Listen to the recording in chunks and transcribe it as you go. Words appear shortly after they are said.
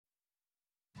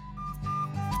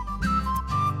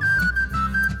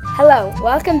Hello,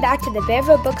 welcome back to the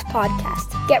Barefoot Books podcast.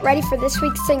 Get ready for this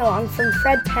week's sing-along from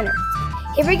Fred Penner.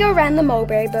 Here We Go Round the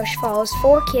Mulberry Bush follows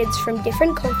 4 kids from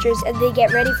different cultures as they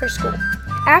get ready for school.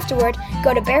 Afterward,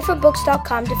 go to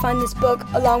barefootbooks.com to find this book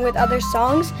along with other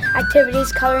songs,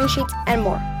 activities, coloring sheets, and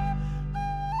more.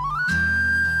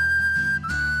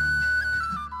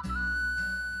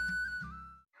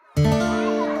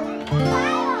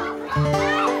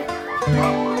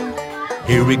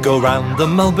 Here we go round the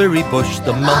mulberry bush,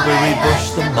 the mulberry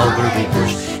bush, the mulberry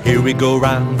bush. Here we go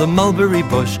round the mulberry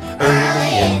bush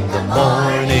early in the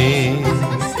morning.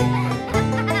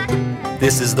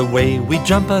 This is the way we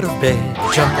jump out of bed,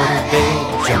 jump out of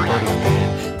bed, jump out of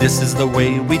bed. This is the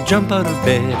way we jump out of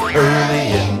bed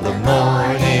early in the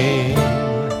morning.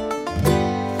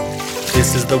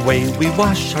 This is the way we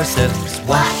wash ourselves,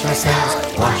 wash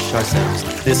ourselves, wash ourselves.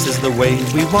 This is the way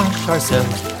we wash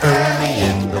ourselves early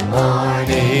in the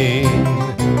morning.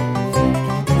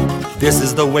 This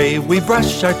is the way we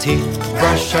brush our teeth,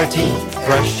 brush our teeth,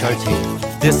 brush our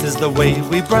teeth. This is the way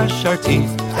we brush our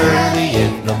teeth early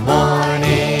in the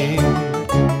morning.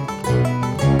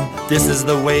 This is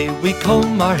the way we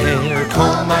comb our hair,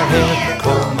 comb our hair,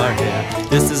 comb our hair.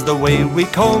 This is the way we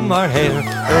comb our hair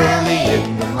early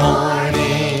in the morning.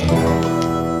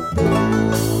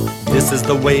 This is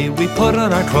the way we put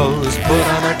on our clothes, put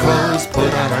on our clothes,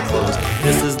 put on our clothes.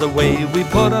 This is the way we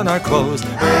put on our clothes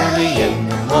early in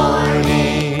the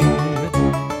morning.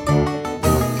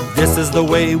 This is the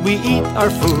way we eat our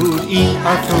food, eat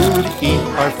our food, eat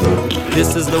our food.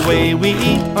 This is the way we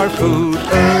eat our food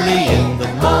early in the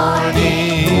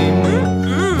morning.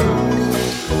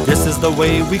 This is the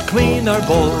way we clean our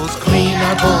bowls, clean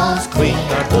our bowls, clean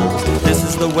our bowls. This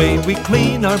is the way we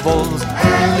clean our bowls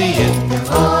early in the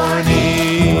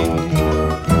morning.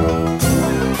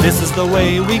 This is the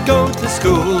way we go to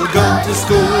school, go to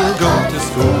school, go to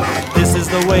school. This is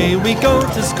the way we go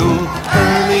to school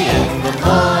early in the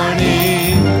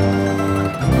morning.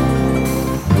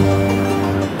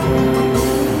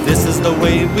 This is the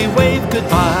way we wave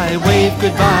goodbye, wave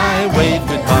goodbye, wave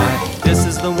goodbye. This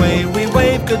is the way we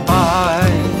wave goodbye.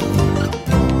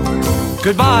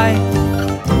 Goodbye.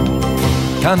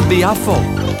 Cambiafo.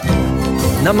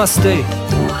 Namaste.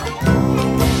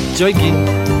 Joiki.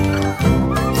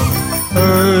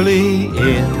 Early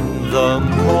in the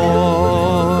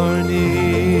morning.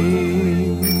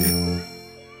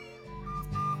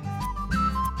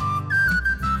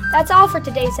 That's all for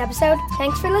today's episode.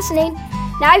 Thanks for listening.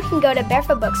 Now you can go to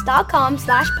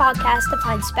barefootbooks.com/podcast to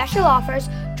find special offers,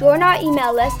 join our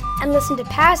email list, and listen to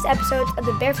past episodes of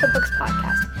the Barefoot Books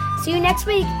podcast. See you next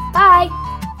week. Bye!